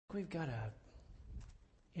We've got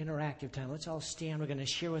a interactive time. Let's all stand. We're going to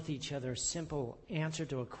share with each other a simple answer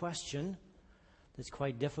to a question that's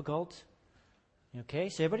quite difficult. Okay,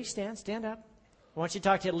 so everybody stand up. I want you to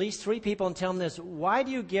talk to at least 3 people and tell them this. Why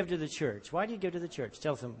do you give to the church? Why do you give to the church?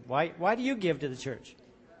 Tell them, why do you give to the church?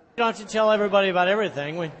 You don't have to tell everybody about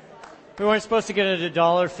everything. We weren't supposed to get into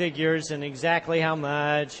dollar figures and exactly how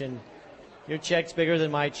much and your check's bigger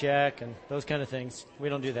than my check and those kind of things. We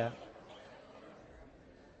don't do that.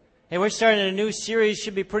 Hey, we're starting a new series.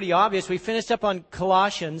 Should be pretty obvious. We finished up on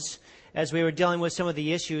Colossians as we were dealing with some of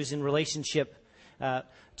the issues in relationship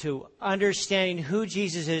to understanding who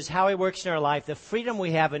Jesus is, how He works in our life, the freedom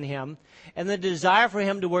we have in Him, and the desire for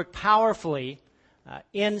Him to work powerfully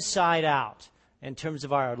inside out in terms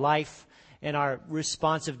of our life and our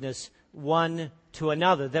responsiveness one to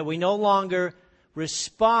another. That we no longer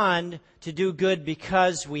respond to do good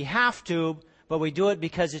because we have to, but we do it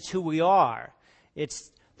because it's who we are.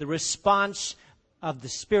 It's the response of the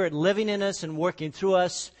Spirit living in us and working through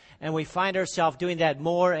us, and we find ourselves doing that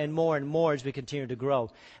more and more and more as we continue to grow.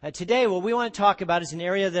 Today, what we want to talk about is an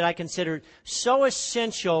area that I consider so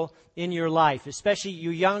essential in your life, especially you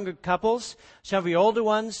younger couples, some of your older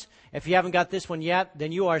ones. If you haven't got this one yet,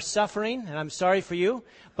 then you are suffering, and I'm sorry for you,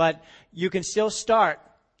 but you can still start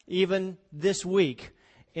even this week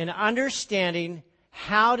in understanding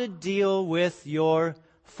how to deal with your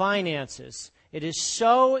finances. It is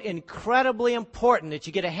so incredibly important that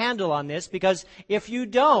you get a handle on this, because if you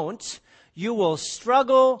don't, you will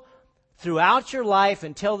struggle throughout your life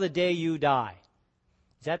until the day you die.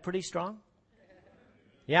 Is that pretty strong?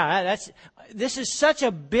 Yeah, this is such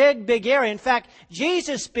a big area. In fact,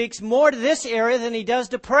 Jesus speaks more to this area than He does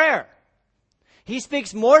to prayer. He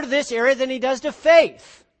speaks more to this area than He does to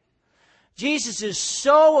faith. Jesus is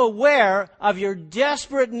so aware of your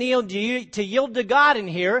desperate need to yield to God in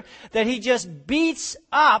here that He just beats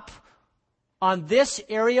up on this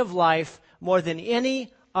area of life more than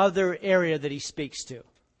any other area that He speaks to.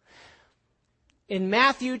 In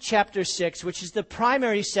Matthew chapter 6, which is the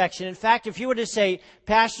primary section, in fact, if you were to say,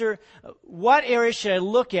 Pastor, what area should I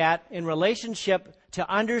look at in relationship to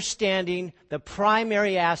understanding the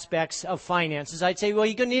primary aspects of finances? I'd say, well,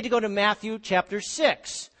 you're going to need to go to Matthew chapter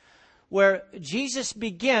 6. Where Jesus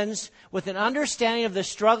begins with an understanding of the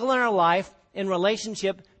struggle in our life in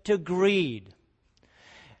relationship to greed.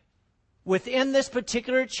 Within this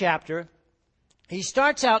particular chapter, he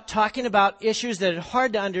starts out talking about issues that are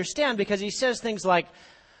hard to understand, because he says things like,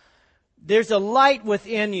 there's a light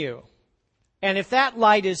within you, and if that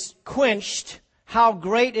light is quenched, how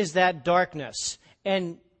great is that darkness?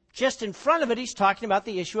 And just in front of it, he's talking about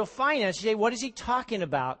the issue of finance. You say, what is he talking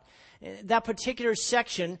about? That particular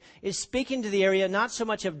section is speaking to the area not so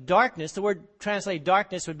much of darkness. The word translated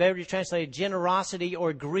darkness would better be translated generosity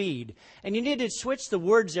or greed. And you need to switch the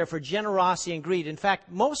words there for generosity and greed. In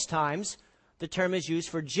fact, most times the term is used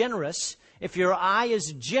for generous. If your eye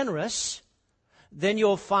is generous, then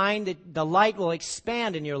you'll find that the light will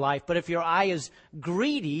expand in your life. But if your eye is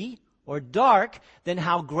greedy or dark, then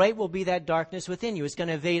how great will be that darkness within you? It's going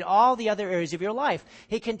to evade all the other areas of your life.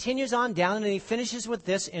 He continues on down, and he finishes with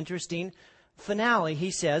this interesting finale. He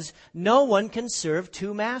says, no one can serve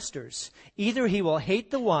 2 masters. Either he will hate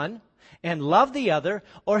the one and love the other,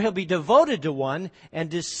 or he'll be devoted to one and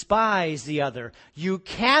despise the other. You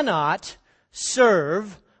cannot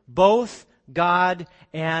serve both God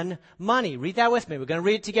and money. Read that with me. We're going to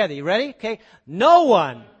read it together. You ready? Okay. No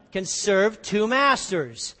one can serve 2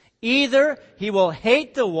 masters. Either he will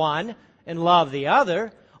hate the one and love the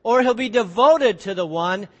other, or he'll be devoted to the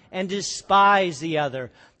one and despise the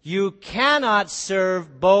other. You cannot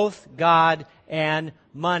serve both God and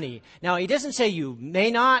money. Now, he doesn't say you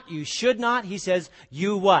may not, you should not. He says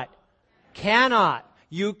you what? Cannot.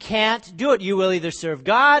 You can't do it. You will either serve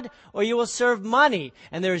God or you will serve money.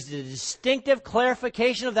 And there's a distinctive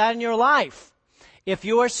clarification of that in your life. If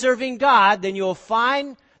you are serving God, then you'll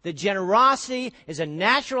find that generosity is a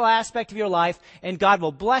natural aspect of your life, and God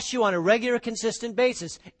will bless you on a regular, consistent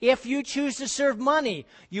basis. If you choose to serve money,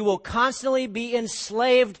 you will constantly be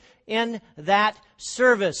enslaved in that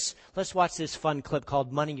service. Let's watch this fun clip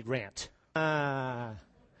called Money Rant.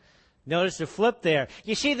 Notice the flip there.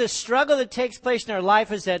 You see, the struggle that takes place in our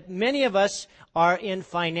life is that many of us are in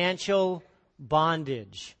financial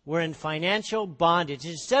bondage. We're in financial bondage.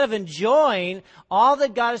 Instead of enjoying all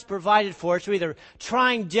that God has provided for us, we're either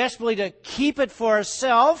trying desperately to keep it for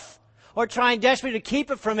ourselves or trying desperately to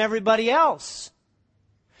keep it from everybody else.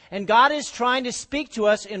 And God is trying to speak to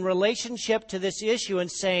us in relationship to this issue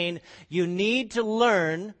and saying, you need to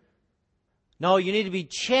learn. No, you need to be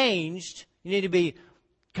changed. You need to be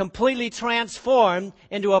completely transformed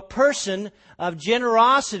into a person of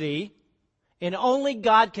generosity, and only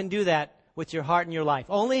God can do that with your heart and your life.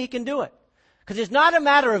 Only He can do it. Because it's not a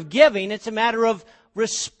matter of giving, it's a matter of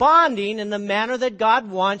responding in the manner that God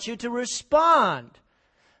wants you to respond.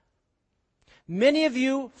 Many of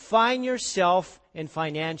you find yourself in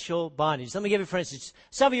financial bondage. Let me give you, for instance,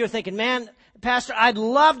 some of you are thinking, man, Pastor, I'd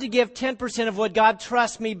love to give 10% of what God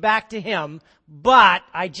trusts me back to Him, but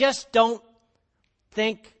I just don't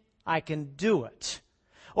think I can do it.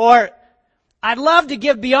 Or, I'd love to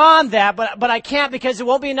give beyond that, but I can't because there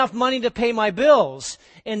won't be enough money to pay my bills.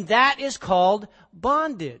 And that is called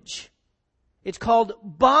bondage. It's called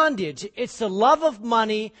bondage. It's the love of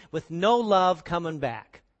money with no love coming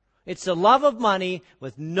back. It's the love of money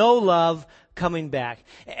with no love coming back.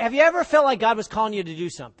 Have you ever felt like God was calling you to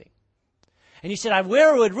do something? And you said, I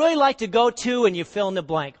would really like to go to, and you fill in the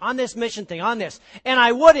blank, on this mission thing, on this. And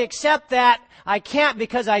I would accept that. I can't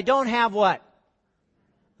because I don't have what?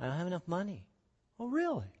 I don't have enough money. Oh,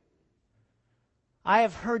 really? I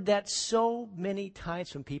have heard that so many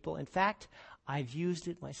times from people. In fact, I've used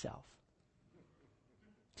it myself.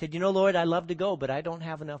 Said, Lord, I'd love to go, but I don't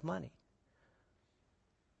have enough money.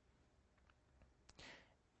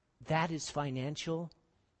 That is financial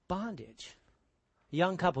bondage. A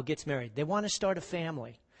young couple gets married. They want to start a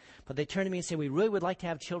family, but they turn to me and say, we really would like to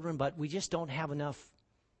have children, but we just don't have enough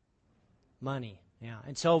money. Yeah,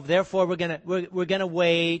 and so therefore we're gonna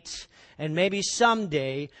wait, and maybe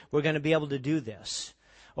someday we're gonna be able to do this.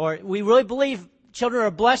 Or we really believe children are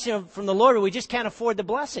a blessing from the Lord, but we just can't afford the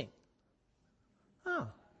blessing.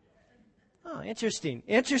 Oh,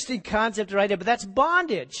 interesting concept right there. But that's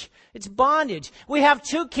bondage. It's bondage. We have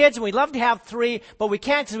 2 kids, and we'd love to have 3, but we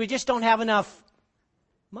can't because we just don't have enough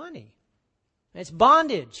money. It's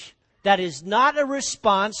bondage. That is not a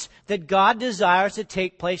response that God desires to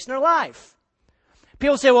take place in our life.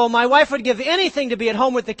 People say, well, my wife would give anything to be at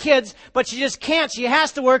home with the kids, but she just can't. She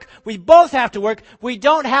has to work. We both have to work. We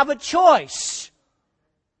don't have a choice.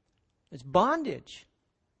 It's bondage.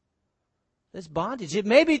 It's bondage. It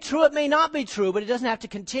may be true, it may not be true, but it doesn't have to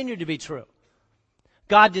continue to be true.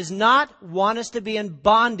 God does not want us to be in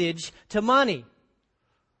bondage to money.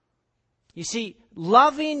 You see,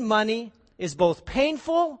 loving money is both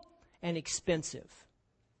painful and expensive.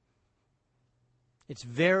 It's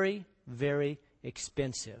very, very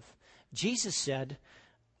expensive. Jesus said,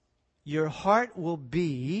 your heart will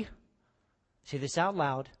be, say this out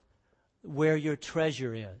loud, where your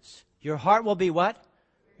treasure is. Your heart will be what?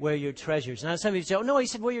 Where your treasure is. Now some of you say, oh no, He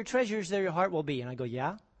said, where your treasure is, there your heart will be. And I go,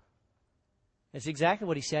 yeah. That's exactly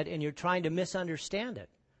what He said, and you're trying to misunderstand it.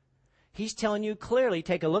 He's telling you clearly,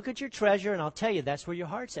 take a look at your treasure, and I'll tell you that's where your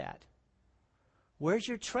heart's at. Where's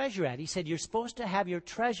your treasure at? He said, you're supposed to have your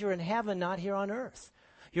treasure in heaven, not here on earth.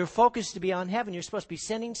 Your focus is to be on heaven. You're supposed to be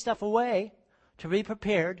sending stuff away to be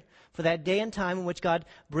prepared for that day and time in which God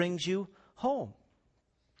brings you home.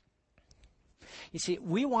 You see,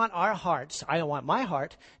 we want our hearts, I want my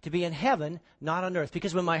heart, to be in heaven, not on earth.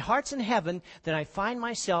 Because when my heart's in heaven, then I find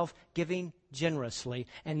myself giving generously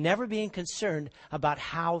and never being concerned about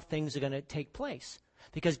how things are going to take place.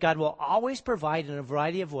 Because God will always provide in a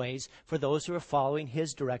variety of ways for those who are following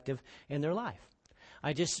His directive in their life.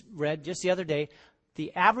 I just read just the other day,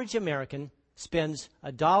 the average American spends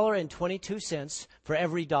 $1.22 for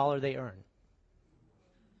every dollar they earn.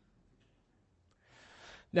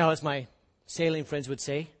 Now, as my sailing friends would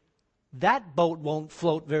say, that boat won't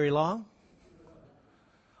float very long.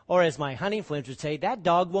 Or as my hunting friends would say, that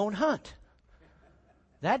dog won't hunt.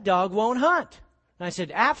 That dog won't hunt. And I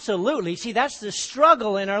said, absolutely. See, that's the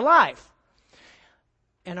struggle in our life.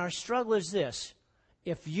 And our struggle is this.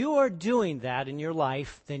 If you are doing that in your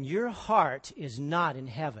life, then your heart is not in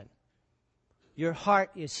heaven. Your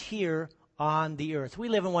heart is here on the earth. We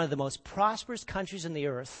live in one of the most prosperous countries in the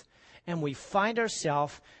earth, and we find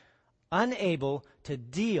ourselves unable to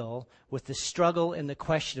deal with the struggle and the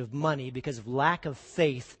question of money because of lack of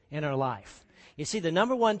faith in our life. You see, the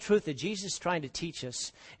number one truth that Jesus is trying to teach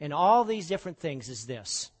us in all these different things is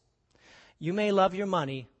this. You may love your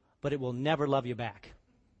money, but it will never love you back.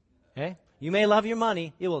 Okay? You may love your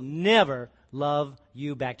money, it will never love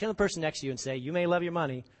you back. Turn to the person next to you and say, you may love your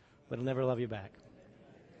money, but it'll never love you back.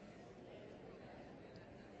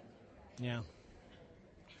 Yeah.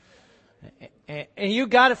 And you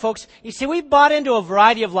got it, folks. You see, we bought into a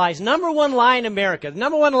variety of lies. Number one lie in America,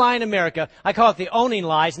 I call it the owning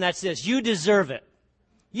lies, and that's this. You deserve it.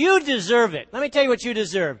 You deserve it. Let me tell you what you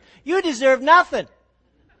deserve. You deserve nothing.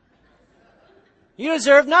 You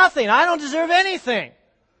deserve nothing. I don't deserve anything.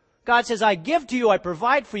 God says, I give to you, I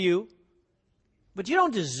provide for you, but you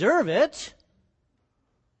don't deserve it.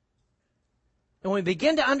 And when we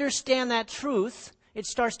begin to understand that truth, it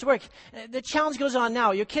starts to work. The challenge goes on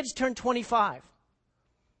now. Your kids turn 25.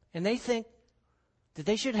 And they think that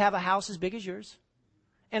they should have a house as big as yours.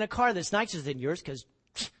 And a car that's nicer than yours, because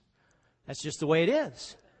that's just the way it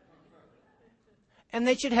is. And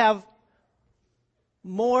they should have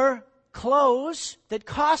more clothes that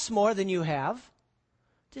cost more than you have,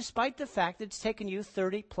 despite the fact that it's taken you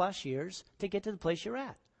 30 plus years to get to the place you're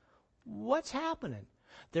at. What's happening?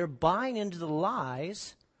 They're buying into the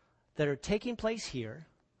lies that are taking place here,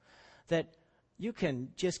 that you can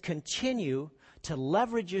just continue to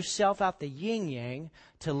leverage yourself out the yin-yang,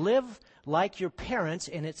 to live like your parents,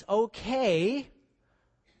 and it's okay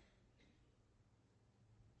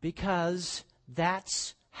because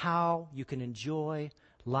that's how you can enjoy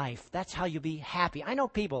life. That's how you be happy. I know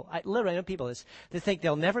people, I know people that think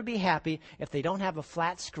they'll never be happy if they don't have a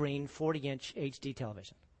flat screen 40-inch HD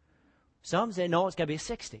television. Some say, no, it's got to be a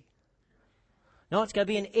 60. No, it's got to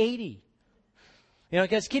be an 80. You know,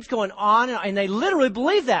 because it keeps going on, and they literally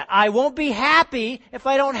believe that. I won't be happy if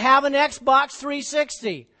I don't have an Xbox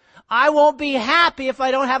 360. I won't be happy if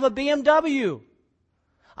I don't have a BMW.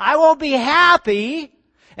 I won't be happy.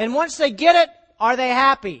 And once they get it, are they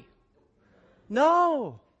happy?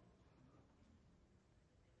 No.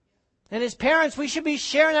 And as parents, we should be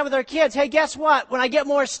sharing that with our kids. Hey, guess what? When I get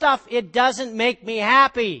more stuff, it doesn't make me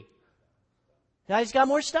happy. I just got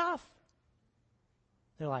more stuff.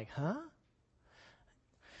 They're like, huh?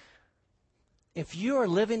 If you are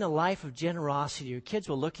living a life of generosity, your kids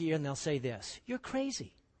will look at you and they'll say this: you're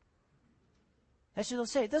crazy. That's what they'll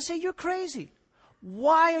say. They'll say, you're crazy.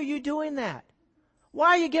 Why are you doing that? Why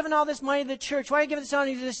are you giving all this money to the church? Why are you giving this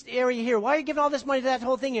money to this area here? Why are you giving all this money to that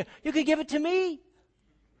whole thing here? You could give it to me.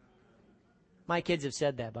 My kids have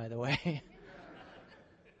said that, by the way.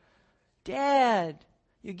 Dad,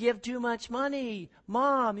 you give too much money.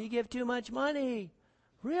 Mom, you give too much money.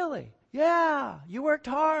 Really? Yeah, you worked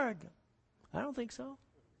hard. I don't think so.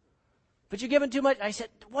 But you're giving too much. I said,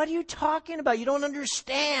 what are you talking about? You don't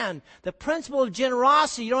understand the principle of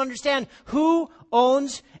generosity. You don't understand who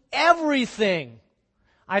owns everything.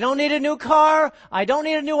 I don't need a new car. I don't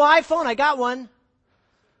need a new iPhone. I got one.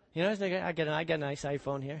 You know, I got a nice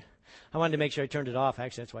iPhone here. I wanted to make sure I turned it off.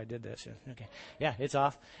 Actually, that's why I did this. Okay. Yeah, it's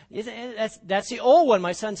off. That's the old one.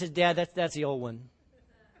 My son says, Dad, that's the old one.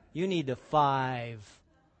 You need the 5.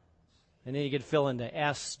 And then you could fill in the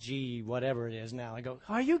S, G, whatever it is now. I go,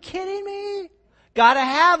 are you kidding me? Gotta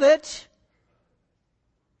have it.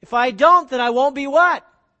 If I don't, then I won't be what?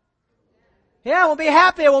 Yeah, I won't be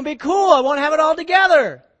happy. I won't be cool. I won't have it all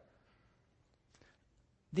together.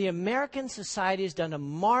 The American society has done a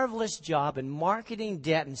marvelous job in marketing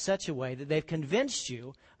debt in such a way that they've convinced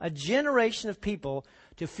you, a generation of people,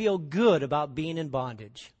 to feel good about being in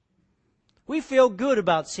bondage. We feel good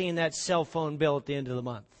about seeing that cell phone bill at the end of the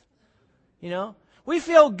month. You know, we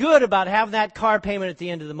feel good about having that car payment at the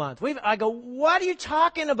end of the month. I go, what are you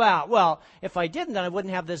talking about? Well, if I didn't, then I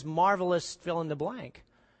wouldn't have this marvelous fill in the blank.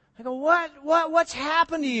 I go, what's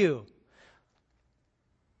happened to you?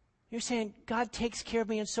 You're saying God takes care of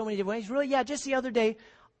me in so many different ways. Really? Yeah, just the other day,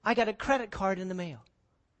 I got a credit card in the mail.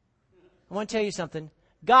 I want to tell you something.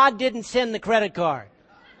 God didn't send the credit card.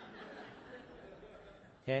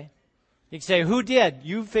 Okay? You can say, who did?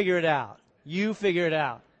 You figure it out. You figure it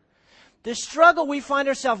out. The struggle we find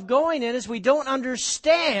ourselves going in is we don't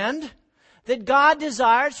understand that God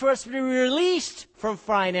desires for us to be released from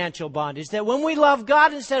financial bondage. That when we love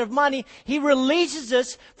God instead of money, He releases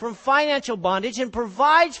us from financial bondage and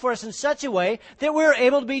provides for us in such a way that we're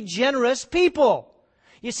able to be generous people.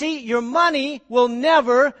 You see, your money will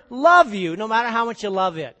never love you, no matter how much you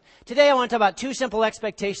love it. Today I want to talk about 2 simple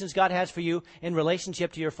expectations God has for you in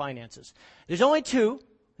relationship to your finances. There's only 2.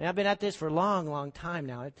 And I've been at this for a long, long time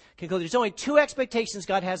now. I conclude there's only 2 expectations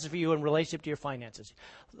God has for you in relationship to your finances.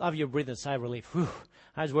 A lot of you are breathing a sigh of relief. Whew,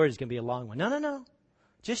 I was worried it's going to be a long one. No.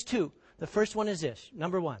 Just 2. The first one is this.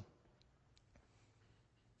 Number 1.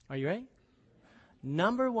 Are you ready?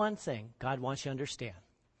 Number 1 thing God wants you to understand.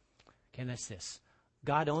 Okay, and that's this.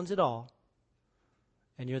 God owns it all,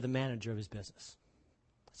 and you're the manager of His business.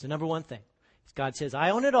 It's the number 1 thing. God says, I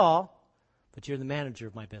own it all, but you're the manager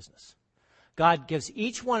of my business. God gives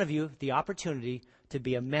each one of you the opportunity to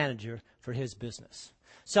be a manager for His business.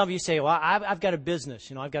 Some of you say, well, I've got a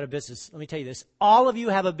business. I've got a business. Let me tell you this. All of you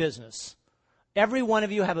have a business. Every one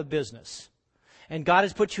of you have a business. And God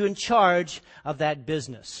has put you in charge of that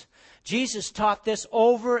business. Jesus taught this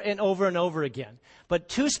over and over and over again. But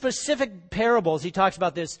 2 specific parables, He talks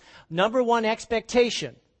about this. Number 1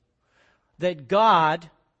 expectation, that God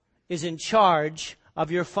is in charge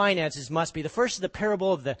of your finances must be. The first is the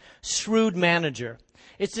parable of the shrewd manager.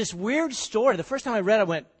 It's this weird story. The first time I read it, I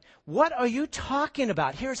went, what are you talking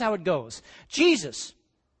about? Here's how it goes. Jesus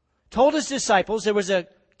told his disciples there was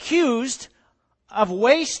accused of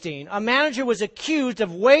wasting. A manager was accused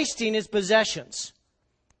of wasting his possessions.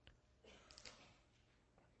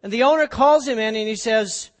 And the owner calls him in and he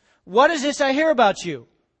says, what is this I hear about you?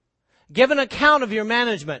 Give an account of your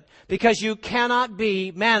management, because you cannot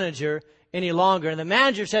be manager any longer. And the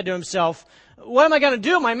manager said to himself, what am I going to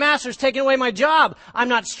do? My master's taking away my job. I'm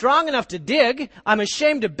not strong enough to dig. I'm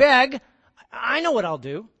ashamed to beg. I know what I'll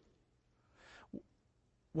do.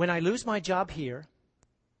 When I lose my job here,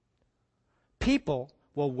 people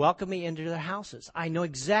will welcome me into their houses. I know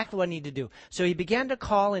exactly what I need to do. So he began to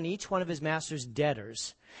call in each one of his master's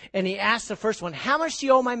debtors. And he asked the first one, how much do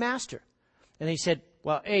you owe my master? And he said,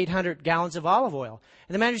 well, 800 gallons of olive oil.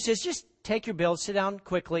 And the manager says, just take your bill, sit down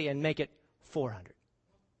quickly, and make it 400.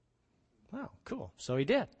 Wow, cool. So he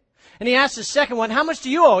did. And he asked the second one, how much do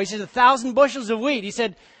you owe? He says, 1,000 bushels of wheat. He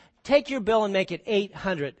said, take your bill and make it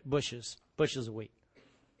 800 bushels of wheat.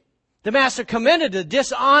 The master commended the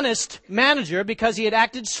dishonest manager because he had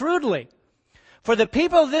acted shrewdly. For the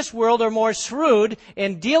people of this world are more shrewd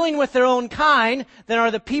in dealing with their own kind than are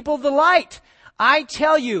the people of the light. I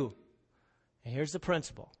tell you, and here's the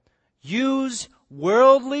principle, use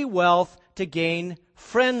worldly wealth to gain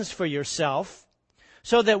friends for yourself,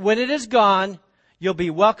 so that when it is gone, you'll be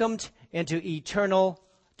welcomed into eternal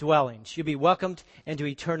dwellings. You'll be welcomed into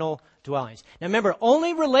eternal dwellings. Now remember,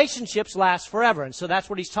 only relationships last forever, and so that's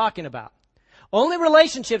what he's talking about. Only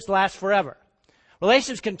relationships last forever.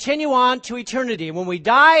 Relationships continue on to eternity. When we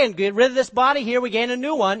die and get rid of this body here, we gain a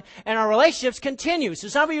new one, and our relationships continue. So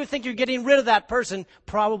some of you think you're getting rid of that person.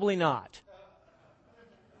 Probably not.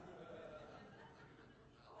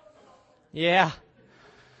 Yeah.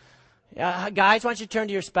 Guys, why don't you turn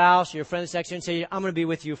to your spouse or your friend next to you and say, I'm going to be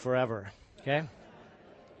with you forever. Okay?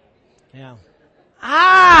 Yeah.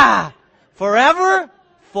 Forever?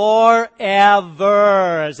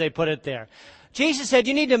 Forever, as they put it there. Jesus said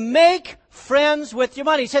you need to make friends with your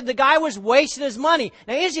money. He said the guy was wasting his money.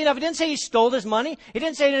 Now, easy enough, he didn't say he stole his money. He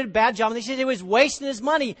didn't say he did a bad job. He said he was wasting his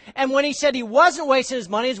money. And when he said he wasn't wasting his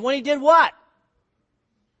money is when he did what?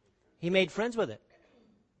 He made friends with it.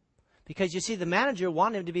 Because you see, the manager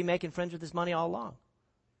wanted him to be making friends with his money all along.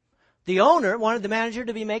 The owner wanted the manager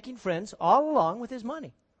to be making friends all along with his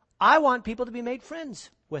money. I want people to be made friends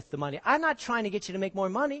with the money. I'm not trying to get you to make more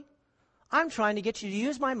money. I'm trying to get you to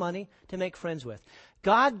use my money to make friends with.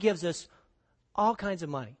 God gives us all kinds of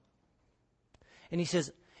money. And he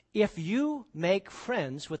says, if you make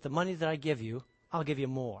friends with the money that I give you, I'll give you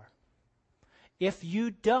more. If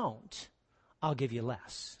you don't, I'll give you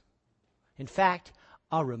less. In fact,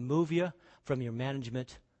 I'll remove you from your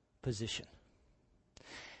management position.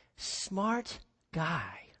 Smart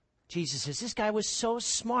guy. Jesus says this guy was so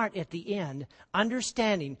smart at the end,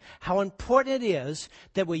 understanding how important it is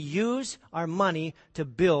that we use our money to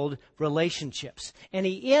build relationships. And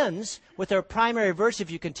he ends with our primary verse, if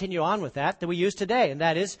you continue on with that we use today. And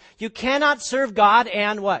that is, you cannot serve God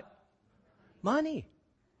and what? Money.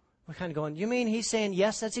 We're kind of going, you mean he's saying,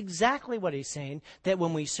 yes, that's exactly what he's saying, that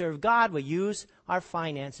when we serve God, we use our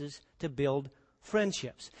finances to build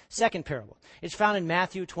friendships. Second parable. It's found in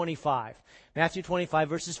Matthew 25. Matthew 25,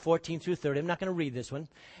 verses 14 through 30. I'm not going to read this one. It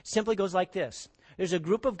simply goes like this. There's a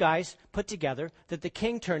group of guys put together that the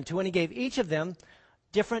king turned to, and he gave each of them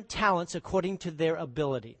different talents according to their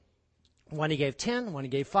ability. One he gave 10, one he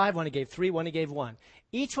gave 5, one he gave 3, one he gave 1.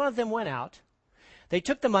 Each one of them went out. They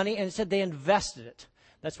took the money and it said they invested it.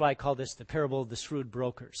 That's why I call this the parable of the shrewd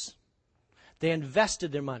brokers. They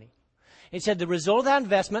invested their money. He said the result of that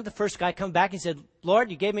investment, the first guy come back and said,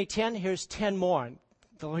 Lord, you gave me 10, here's 10 more. And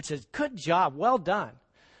the Lord says, good job, well done.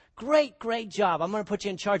 Great job. I'm going to put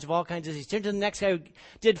you in charge of all kinds of things. He turned to the next guy who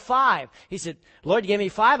did 5. He said, Lord, you gave me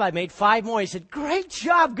 5, I made 5 more. He said, great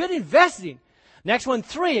job, good investing. Next one,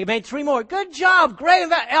 3, he made 3 more. Good job, great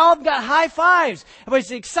investing. All of them got high fives.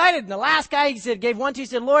 Everybody's excited. And the last guy, he said, gave 1 to, he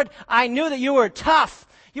said, Lord, I knew that you were tough.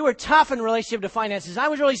 You were tough in relationship to finances. I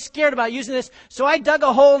was really scared about using this, so I dug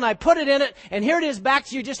a hole and I put it in it, and here it is back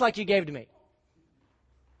to you just like you gave to me.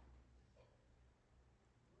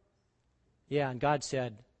 Yeah, and God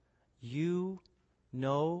said, you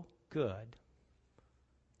no good,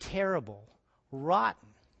 terrible, rotten,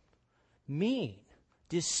 mean,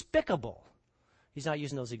 despicable. He's not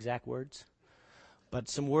using those exact words, but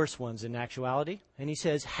some worse ones in actuality. And he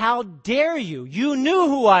says, how dare you? You knew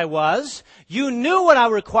who I was. You knew what I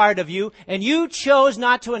required of you, and you chose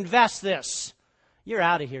not to invest this. You're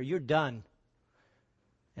out of here. You're done.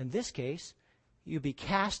 In this case, you'll be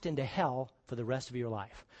cast into hell for the rest of your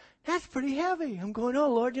life. That's pretty heavy. I'm going,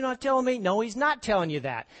 oh, Lord, you're not telling me. No, he's not telling you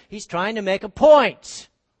that. He's trying to make a point.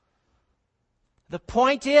 The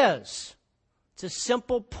point is, it's a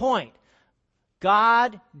simple point.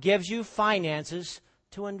 God gives you finances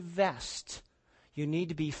to invest. You need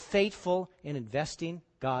to be faithful in investing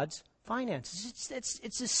God's finances.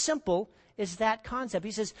 It's as simple as that concept.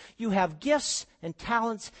 He says, you have gifts and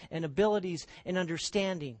talents and abilities and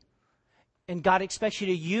understanding. And God expects you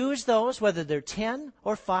to use those, whether they're 10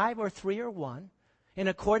 or 5 or 3 or 1, in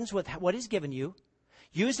accordance with what He's given you.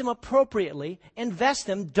 Use them appropriately. Invest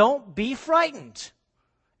them. Don't be frightened.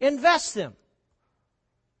 Invest them.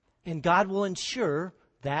 And God will ensure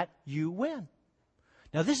that you win.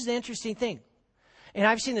 Now, this is the interesting thing. And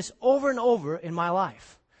I've seen this over and over in my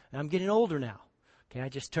life. And I'm getting older now. Okay, I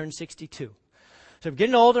just turned 62. So I'm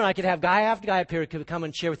getting older, and I could have guy after guy up here who could come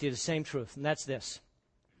and share with you the same truth. And that's this.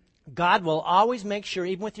 God will always make sure,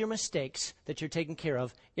 even with your mistakes, that you're taken care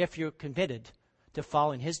of if you're committed to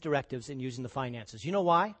following His directives and using the finances. You know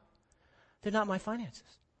why? They're not my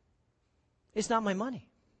finances. It's not my money.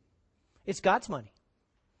 It's God's money.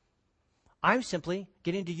 I'm simply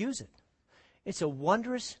getting to use it. It's a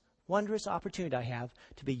wondrous, wondrous opportunity I have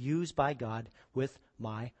to be used by God with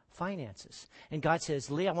my finances. And God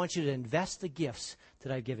says, Leigh, I want you to invest the gifts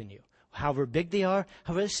that I've given you. However big they are,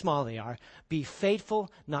 however small they are, be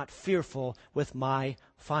faithful, not fearful with my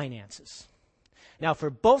finances. Now, for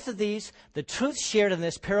both of these, the truth shared in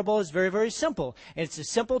this parable is very, very simple. And it's a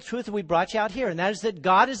simple truth that we brought you out here, and that is that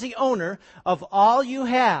God is the owner of all you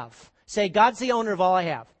have. Say, God's the owner of all I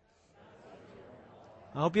have.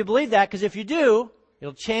 I hope you believe that, because if you do,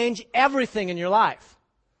 it'll change everything in your life.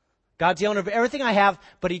 God's the owner of everything I have,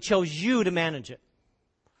 but He chose you to manage it.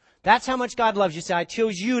 That's how much God loves you. Say, I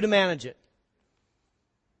chose you to manage it.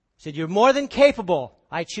 He said, you're more than capable.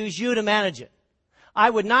 I choose you to manage it. I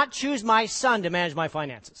would not choose my son to manage my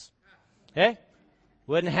finances. Okay?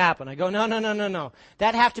 Wouldn't happen. I go, no.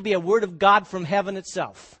 That'd have to be a word of God from heaven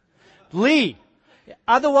itself. Leigh.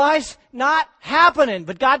 Otherwise, not happening.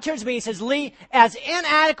 But God turns to me and says, Leigh, as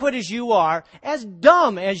inadequate as you are, as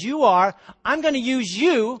dumb as you are, I'm going to use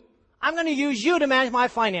you. I'm going to use you to manage my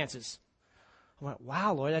finances. I went,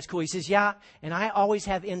 wow, Lord, that's cool. He says, yeah, and I always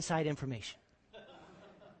have inside information.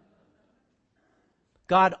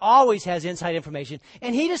 God always has inside information,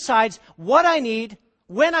 and He decides what I need,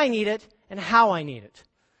 when I need it, and how I need it.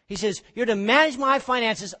 He says, you're to manage my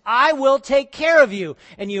finances. I will take care of you,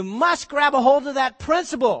 and you must grab a hold of that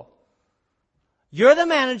principle. You're the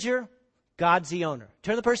manager. God's the owner.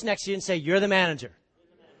 Turn to the person next to you and say, you're the manager.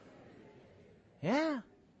 Yeah.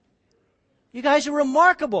 You guys are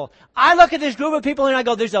remarkable. I look at this group of people and I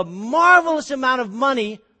go, there's a marvelous amount of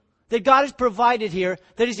money that God has provided here,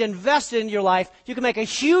 that He's invested in your life. You can make a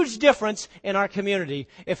huge difference in our community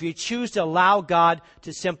if you choose to allow God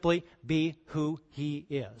to simply be who He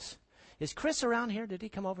is. Is Chris around here? Did he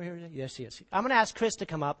come over here? Yes, he is. I'm going to ask Chris to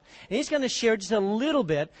come up, and he's going to share just a little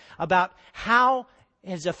bit about how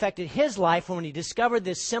it has affected his life when he discovered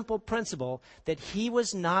this simple principle that he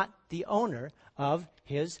was not the owner of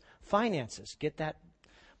his finances. Get that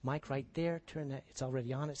mic right there. Turn that. It's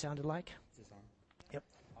already on, it sounded like. Is this on? Yep.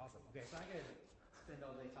 Awesome. Okay, so I could spend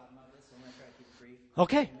all day talking about this, so I'm going to try to keep it brief.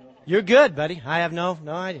 Okay. You're good, buddy. I have no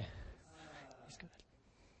idea. He's good.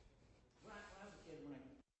 When I was a kid,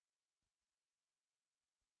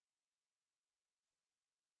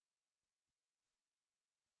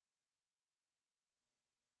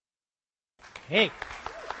 Hey.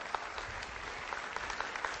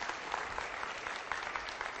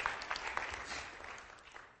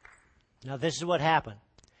 Now, this is what happened.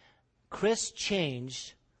 Chris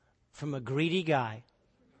changed from a greedy guy.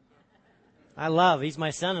 He's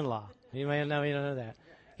my son-in-law. You don't know that.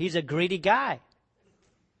 He's a greedy guy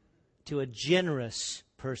to a generous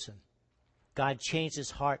person. God changed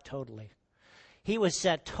his heart totally. He was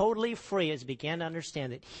set totally free as he began to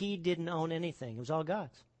understand that he didn't own anything. It was all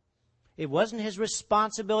God's. It wasn't his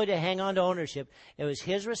responsibility to hang on to ownership. It was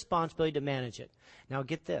his responsibility to manage it. Now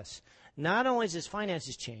get this. Not only has his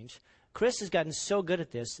finances changed, Chris has gotten so good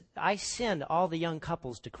at this, I send all the young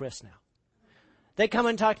couples to Chris now. They come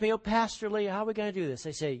and talk to me, Pastor Leigh, how are we going to do this?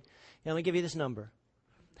 I say, let me give you this number.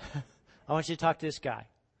 I want you to talk to this guy.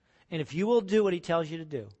 And if you will do what he tells you to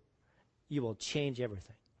do, you will change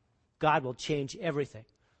everything. God will change everything.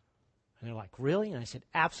 And they're like, really? And I said,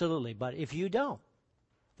 absolutely. But if you don't,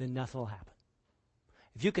 then nothing will happen.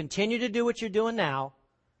 If you continue to do what you're doing now,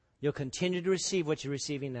 you'll continue to receive what you're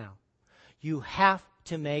receiving now. You have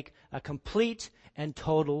to make a complete and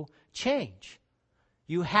total change.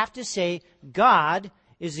 You have to say, God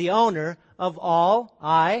is the owner of all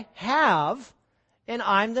I have, and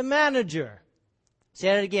I'm the manager.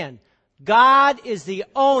 Say it again. God is the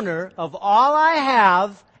owner of all I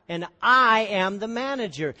have, and I am the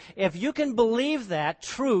manager. If you can believe that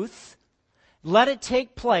truth, let it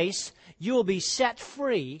take place, you will be set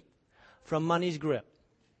free from money's grip.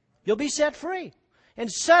 You'll be set free. And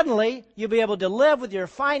suddenly, you'll be able to live with your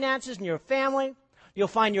finances and your family. You'll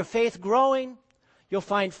find your faith growing. You'll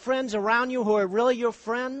find friends around you who are really your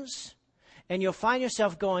friends. And you'll find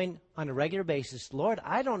yourself going on a regular basis, Lord,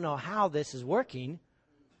 I don't know how this is working,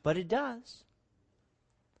 but it does.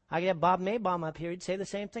 I get Bob Maybaum up here. He'd say the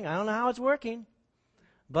same thing. I don't know how it's working,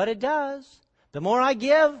 but it does. The more I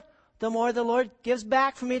give, the more the Lord gives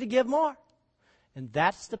back for me to give more. And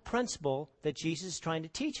that's the principle that Jesus is trying to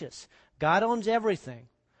teach us. God owns everything.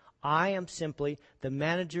 I am simply the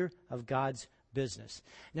manager of God's business.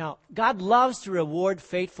 Now, God loves to reward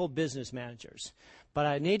faithful business managers. But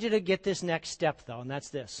I need you to get this next step, though, and that's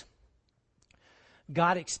this.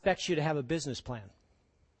 God expects you to have a business plan.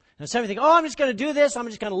 Now, some of you think, I'm just going to do this. I'm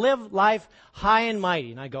just going to live life high and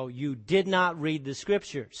mighty. And I go, you did not read the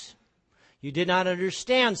Scriptures. You did not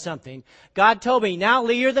understand something. God told me, now,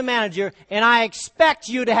 Leigh, you're the manager, and I expect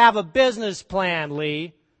you to have a business plan,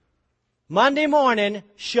 Leigh. Monday morning,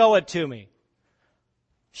 show it to me.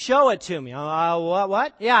 Show it to me.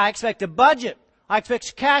 What? Yeah, I expect a budget. I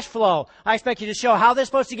expect cash flow. I expect you to show how they're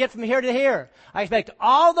supposed to get from here to here. I expect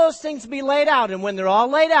all those things to be laid out, and when they're all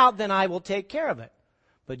laid out, then I will take care of it.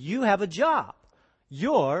 But you have a job.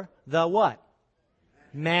 You're the what?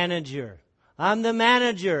 Manager. I'm the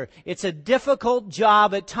manager. It's a difficult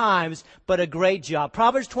job at times, but a great job.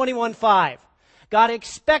 Proverbs 21:5. God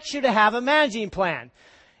expects you to have a managing plan.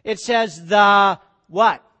 It says the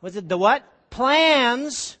what? Was it the what?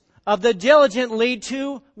 Plans of the diligent lead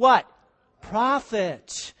to what?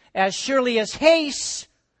 Profit. As surely as haste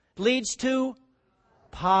leads to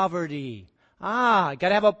poverty. Got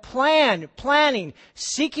to have a plan. Planning.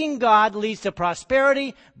 Seeking God leads to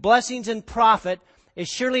prosperity, blessings, and profit. As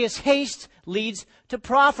surely as haste leads to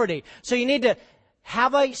poverty. So you need to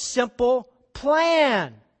have a simple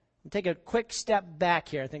plan. Take a quick step back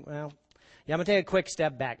here. I'm going to take a quick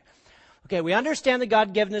step back. Okay, we understand that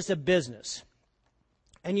God given us a business.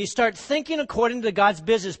 And you start thinking according to God's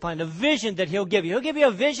business plan, the vision that He'll give you. He'll give you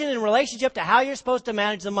a vision in relationship to how you're supposed to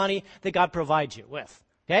manage the money that God provides you with.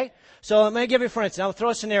 Okay? So I'm going to give you, for instance, I'll throw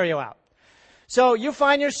a scenario out. So you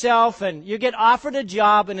find yourself and you get offered a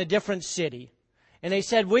job in a different city. And they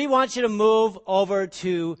said, we want you to move over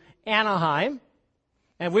to Anaheim,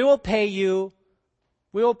 and we will pay you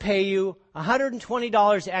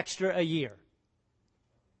 $120 extra a year.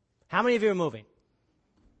 How many of you are moving?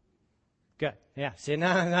 Good. Yeah. See,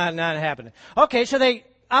 not happening. Okay, so they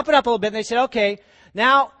up it up a little bit, and they said, okay,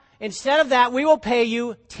 now, instead of that, we will pay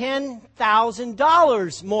you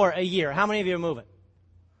 $10,000 more a year. How many of you are moving?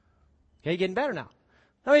 Okay, you're getting better now.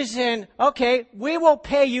 Somebody's saying, okay, we will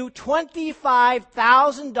pay you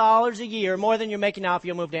 $25,000 a year more than you're making now if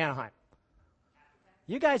you move to Anaheim.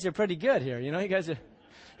 You guys are pretty good here. You know, you're going,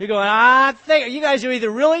 I think you guys are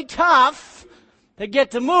either really tough to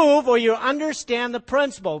get to move or you understand the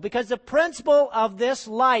principle. Because the principle of this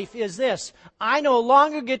life is this. I no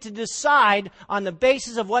longer get to decide on the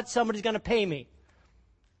basis of what somebody's going to pay me.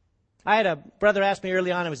 I had a brother ask me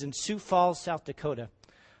early on. I was in Sioux Falls, South Dakota.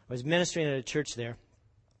 I was ministering at a church there.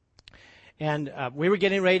 And we were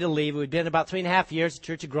getting ready to leave. We'd been about 3.5 years. The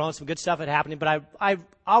church had grown. Some good stuff had happened. But I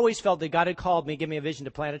always felt that God had called me, give me a vision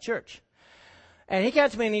to plant a church. And he came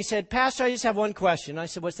to me and he said, Pastor, I just have one question. I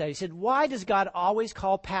said, what's that? He said, why does God always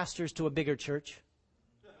call pastors to a bigger church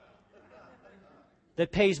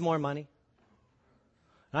that pays more money?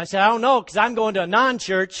 And I said, I don't know, because I'm going to a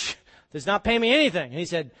non-church that does not pay me anything. And he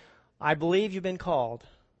said, I believe you've been called.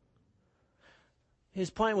 His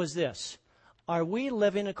point was this. Are we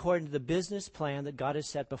living according to the business plan that God has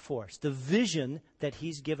set before us? The vision that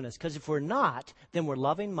He's given us? Because if we're not, then we're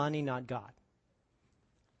loving money, not God.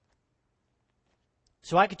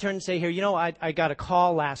 So I could turn and say here, I got a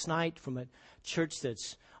call last night from a church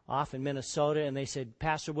that's off in Minnesota, and they said,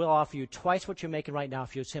 Pastor, we'll offer you twice what you're making right now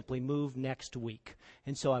if you'll simply move next week.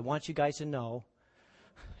 And so I want you guys to know,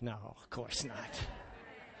 no, of course not.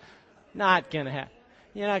 Not going to happen.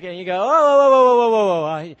 You're not going to, you go,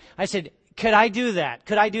 whoa. I said, could I do that?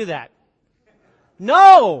 Could I do that?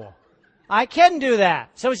 No, I can't do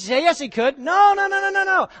that. So she said, yes, he could.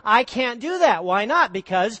 No. I can't do that. Why not?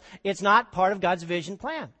 Because it's not part of God's vision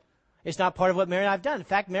plan. It's not part of what Mary and I have done. In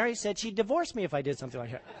fact, Mary said she'd divorce me if I did something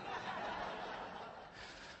like that.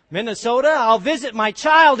 Minnesota, I'll visit my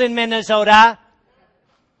child in Minnesota.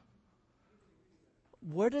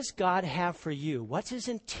 What does God have for you? What's His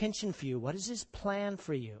intention for you? What is His plan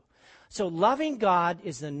for you? So loving God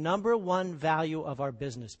is the number one value of our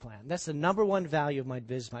business plan. That's the number one value of my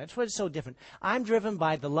business plan. That's why it's so different. I'm driven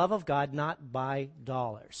by the love of God, not by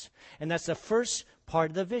dollars. And that's the first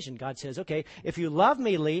part of the vision. God says, okay, if you love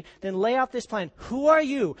me, Leigh, then lay out this plan. Who are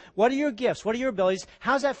you? What are your gifts? What are your abilities?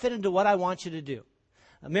 How does that fit into what I want you to do?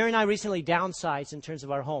 Mary and I recently downsized in terms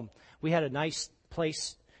of our home. We had a nice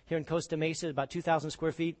place here in Costa Mesa, about 2,000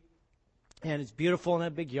 square feet. And it's beautiful and a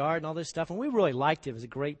big yard and all this stuff. And we really liked it. It was a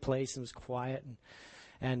great place and it was quiet.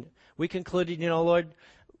 And we concluded, Lord,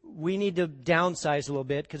 we need to downsize a little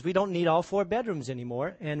bit because we don't need all 4 bedrooms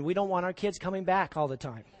anymore. And we don't want our kids coming back all the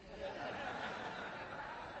time.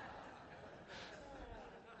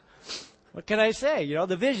 What can I say?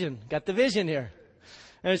 The vision. Got the vision here.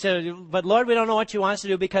 And I said, but Lord, we don't know what you want us to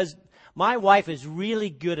do because my wife is really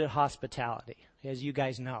good at hospitality, as you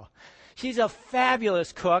guys know. She's a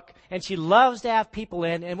fabulous cook, and she loves to have people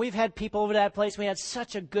in. And we've had people over to that place. We had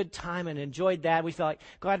such a good time and enjoyed that. We felt like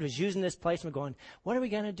God was using this place. And we're going, what are we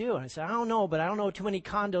going to do? And I said, I don't know, but I don't know too many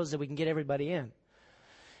condos that we can get everybody in.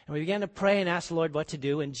 And we began to pray and ask the Lord what to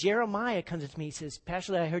do. And Jeremiah comes to me. He says,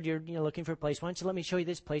 Pastor, I heard you're looking for a place. Why don't you let me show you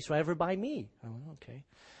this place right over by me? I went, okay.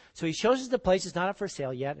 So he shows us the place. It's not up for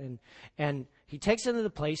sale yet. And he takes us into the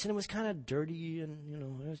place, and it was kind of dirty,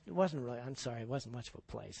 and, it wasn't really, I'm sorry, it wasn't much of a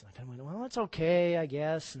place. And I kind of went, well, it's okay, I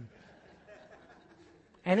guess. And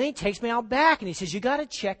then he takes me out back, and he says, you got to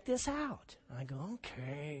check this out. And I go,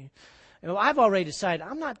 okay. And I've already decided,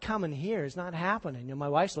 I'm not coming here. It's not happening. My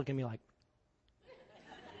wife's looking at me like.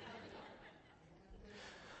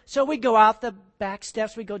 So we go out the back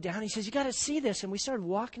steps, we go down. He says, you got to see this. And we started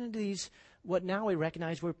walking into these, what now we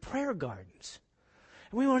recognize were prayer gardens.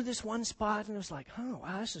 And we went to this one spot, and it was like, oh,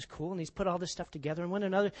 wow, this is cool. And he's put all this stuff together. And went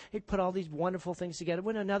another, he'd put all these wonderful things together.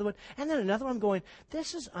 Went another one, and then another one. I'm going,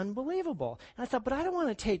 this is unbelievable. And I thought, but I don't want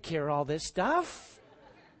to take care of all this stuff.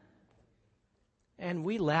 And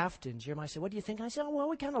we left, and Jeremiah said, what do you think? And I said, oh, well,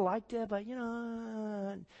 we kind of liked it, but,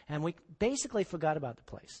 And we basically forgot about the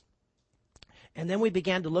place. And then we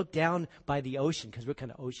began to look down by the ocean because we're kind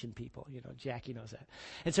of ocean people. Jackie knows that.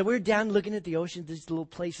 And so we were down looking at the ocean, these little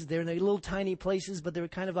places there, and they're little tiny places, but they were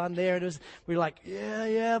kind of on there. And we were like,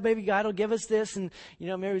 yeah, maybe God will give us this. And,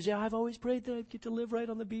 Mary was, I've always prayed that I'd get to live right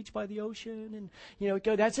on the beach by the ocean. And,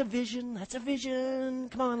 go, that's a vision.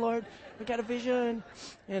 Come on, Lord. We got a vision.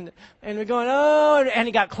 And we're going, oh, and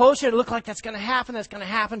it got closer. It looked like that's going to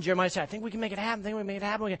happen. Jeremiah said, I think we can make it happen. We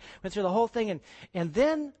went through the whole thing. And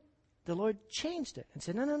then the Lord changed it and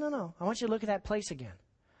said, no. I want you to look at that place again.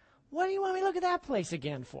 What do you want me to look at that place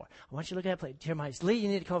again for? I want you to look at that place. Jeremiah says, Leigh, you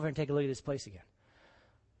need to come over and take a look at this place again.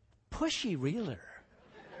 Pushy realtor.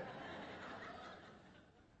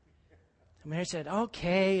 And Mary said,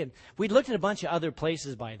 okay. And we'd looked at a bunch of other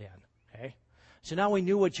places by then. Okay. So now we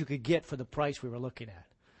knew what you could get for the price we were looking at.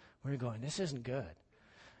 We were going, this isn't good.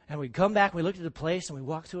 And we'd come back, we looked at the place, and we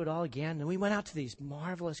walked through it all again. And we went out to these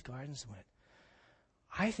marvelous gardens and went,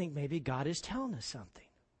 I think maybe God is telling us something.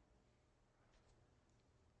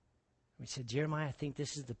 We said, Jeremiah, I think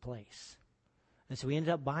this is the place. And so we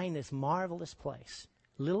ended up buying this marvelous place.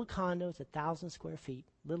 Little condos, 1,000 square feet.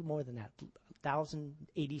 A little more than that,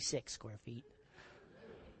 1,086 square feet.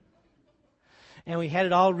 And we had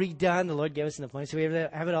it all redone. The Lord gave us enough money. So we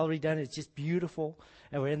have it all redone. It's just beautiful.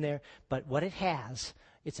 And we're in there. But what it has,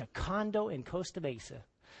 it's a condo in Costa Mesa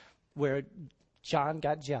where John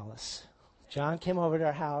got jealous. John came over to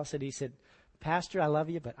our house and he said, Pastor, I love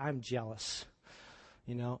you, but I'm jealous.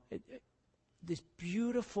 This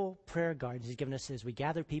beautiful prayer garden he's given us as we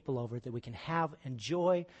gather people over that we can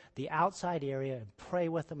enjoy the outside area and pray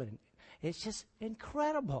with them. And it's just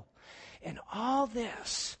incredible. And all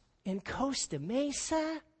this in Costa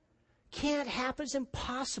Mesa can't happen. It's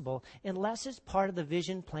impossible unless it's part of the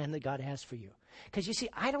vision plan that God has for you. Because you see,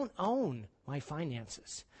 I don't own my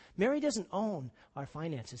finances. Mary doesn't own our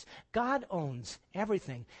finances. God owns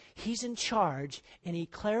everything. He's in charge, and he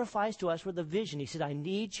clarifies to us with a vision. He said, I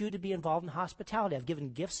need you to be involved in hospitality. I've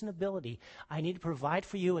given gifts and ability. I need to provide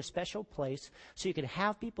for you a special place so you can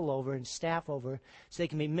have people over and staff over so they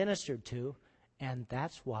can be ministered to. And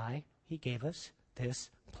that's why he gave us this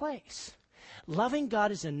place. Loving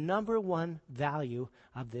God is the number one value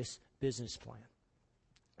of this business plan.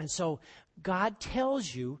 And so God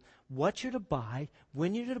tells you what you're to buy,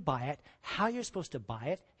 when you're to buy it, how you're supposed to buy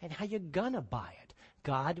it, and how you're going to buy it.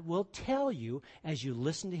 God will tell you as you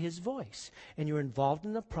listen to his voice. And you're involved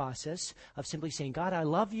in the process of simply saying, God, I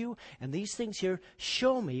love you, and these things here,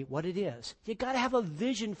 show me what it is. You've got to have a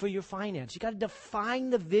vision for your finance. You've got to define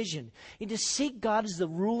the vision. You need to seek God as the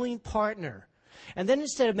ruling partner. And then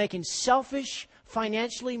instead of making selfish,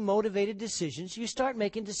 financially motivated decisions, you start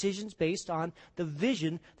making decisions based on the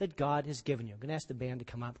vision that God has given you. I'm going to ask the band to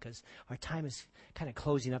come up because our time is kind of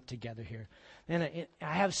closing up together here. And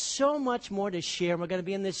I have so much more to share. We're going to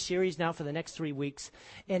be in this series now for the next 3 weeks.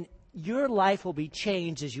 And your life will be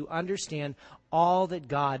changed as you understand all that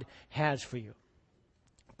God has for you.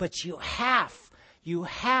 But you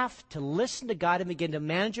have to listen to God and begin to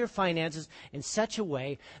manage your finances in such a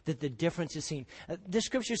way that the difference is seen. The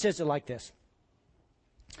scripture says it like this.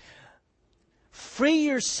 Free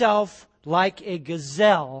yourself like a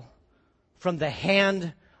gazelle from the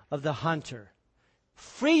hand of the hunter.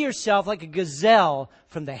 Free yourself like a gazelle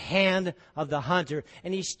from the hand of the hunter.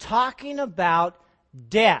 And he's talking about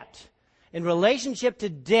debt. In relationship to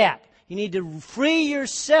debt, you need to free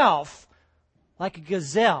yourself like a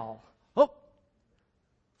gazelle. Oh,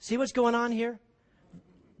 see what's going on here?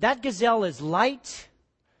 That gazelle is light,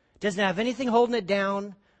 doesn't have anything holding it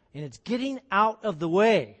down, and it's getting out of the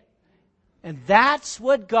way. And that's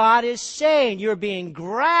what God is saying. You're being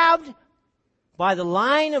grabbed by the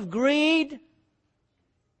line of greed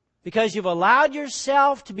because you've allowed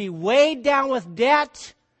yourself to be weighed down with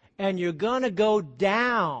debt, and you're going to go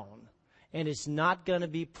down, and it's not going to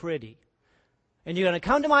be pretty. And you're going to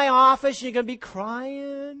come to my office, and you're going to be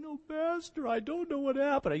crying, "Oh, Pastor, I don't know what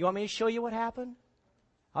happened." You want me to show you what happened?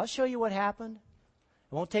 I'll show you what happened.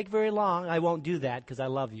 It won't take very long. I won't do that because I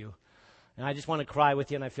love you. And I just want to cry with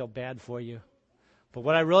you, and I feel bad for you. But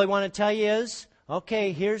what I really want to tell you is,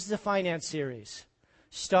 okay, here's the finance series.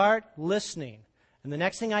 Start listening. And the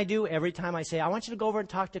next thing I do, every time I say, I want you to go over and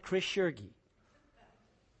talk to Chris Shergi.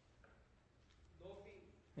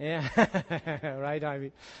 Yeah, right,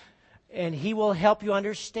 Ivy. And he will help you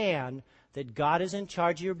understand that God is in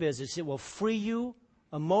charge of your business. It will free you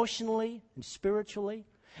emotionally and spiritually,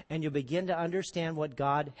 and you'll begin to understand what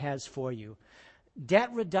God has for you. Debt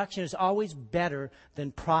reduction is always better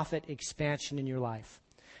than profit expansion in your life.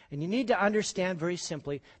 And you need to understand very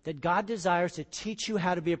simply that God desires to teach you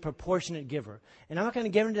how to be a proportionate giver. And I'm not going to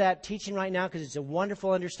get into that teaching right now because it's a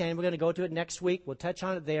wonderful understanding. We're going to go to it next week. We'll touch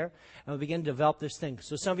on it there, and we'll begin to develop this thing.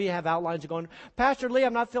 So some of you have outlines of going, "Pastor Leigh,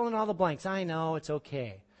 I'm not filling all the blanks." I know, it's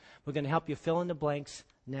okay. We're going to help you fill in the blanks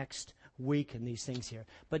next week in these things here.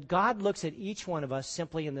 But God looks at each one of us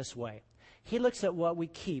simply in this way. He looks at what we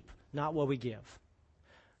keep, not what we give.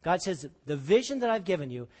 God says, the vision that I've given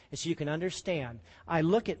you is so you can understand. I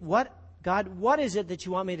look at what is it that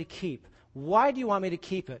you want me to keep? Why do you want me to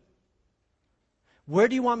keep it? Where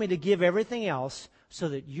do you want me to give everything else so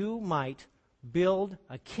that you might build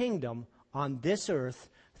a kingdom on this earth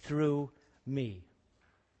through me?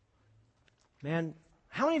 Man,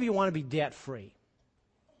 how many of you want to be debt-free?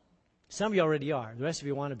 Some of you already are. The rest of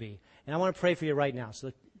you want to be. And I want to pray for you right now.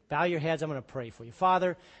 So bow your heads. I'm going to pray for you.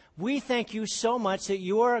 Father, we thank you so much that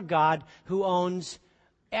you are a God who owns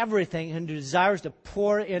everything and desires to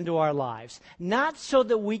pour into our lives. Not so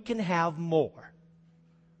that we can have more,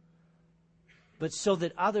 but so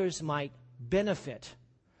that others might benefit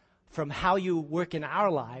from how you work in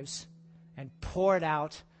our lives and pour it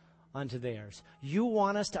out unto theirs. You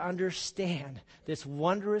want us to understand this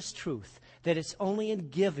wondrous truth that it's only in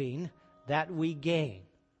giving that we gain.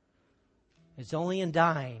 It's only in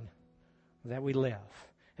dying that we live.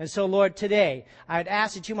 And so, Lord, today, I'd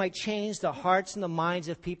ask that you might change the hearts and the minds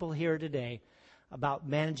of people here today about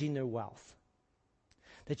managing their wealth.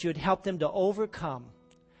 That you would help them to overcome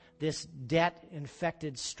this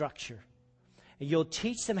debt-infected structure. And you'll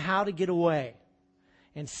teach them how to get away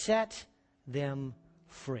and set them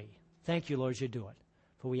free. Thank you, Lord, as you do it.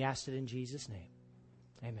 For we ask it in Jesus' name.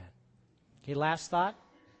 Amen. Okay, last thought.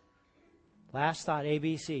 Last thought,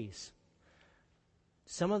 ABCs.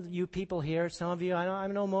 Some of you people here, some of you, I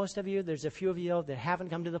know most of you, there's a few of you that haven't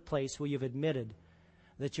come to the place where you've admitted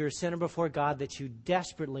that you're a sinner before God, that you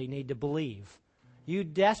desperately need to believe. You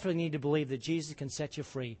desperately need to believe that Jesus can set you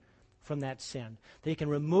free from that sin. That he can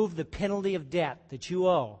remove the penalty of debt that you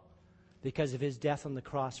owe because of his death on the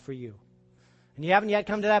cross for you. And you haven't yet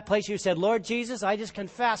come to that place where you said, "Lord Jesus, I just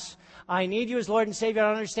confess I need you as Lord and Savior. I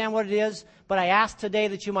don't understand what it is, but I ask today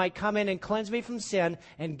that you might come in and cleanse me from sin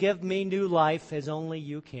and give me new life as only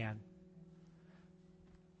you can."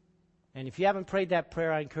 And if you haven't prayed that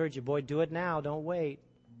prayer, I encourage you, boy, do it now. Don't wait.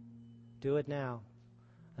 Do it now.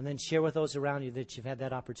 And then share with those around you that you've had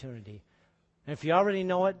that opportunity. And if you already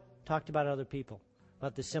know it, talk about other people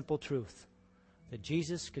about the simple truth that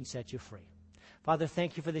Jesus can set you free. Father,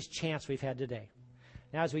 thank you for this chance we've had today.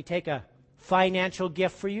 Now, as we take a financial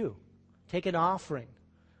gift for you, take an offering,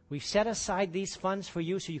 we've set aside these funds for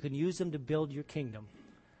you so you can use them to build your kingdom.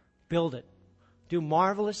 Build it. Do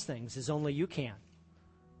marvelous things as only you can.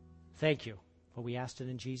 Thank you. For we asked it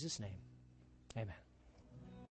in Jesus' name. Amen.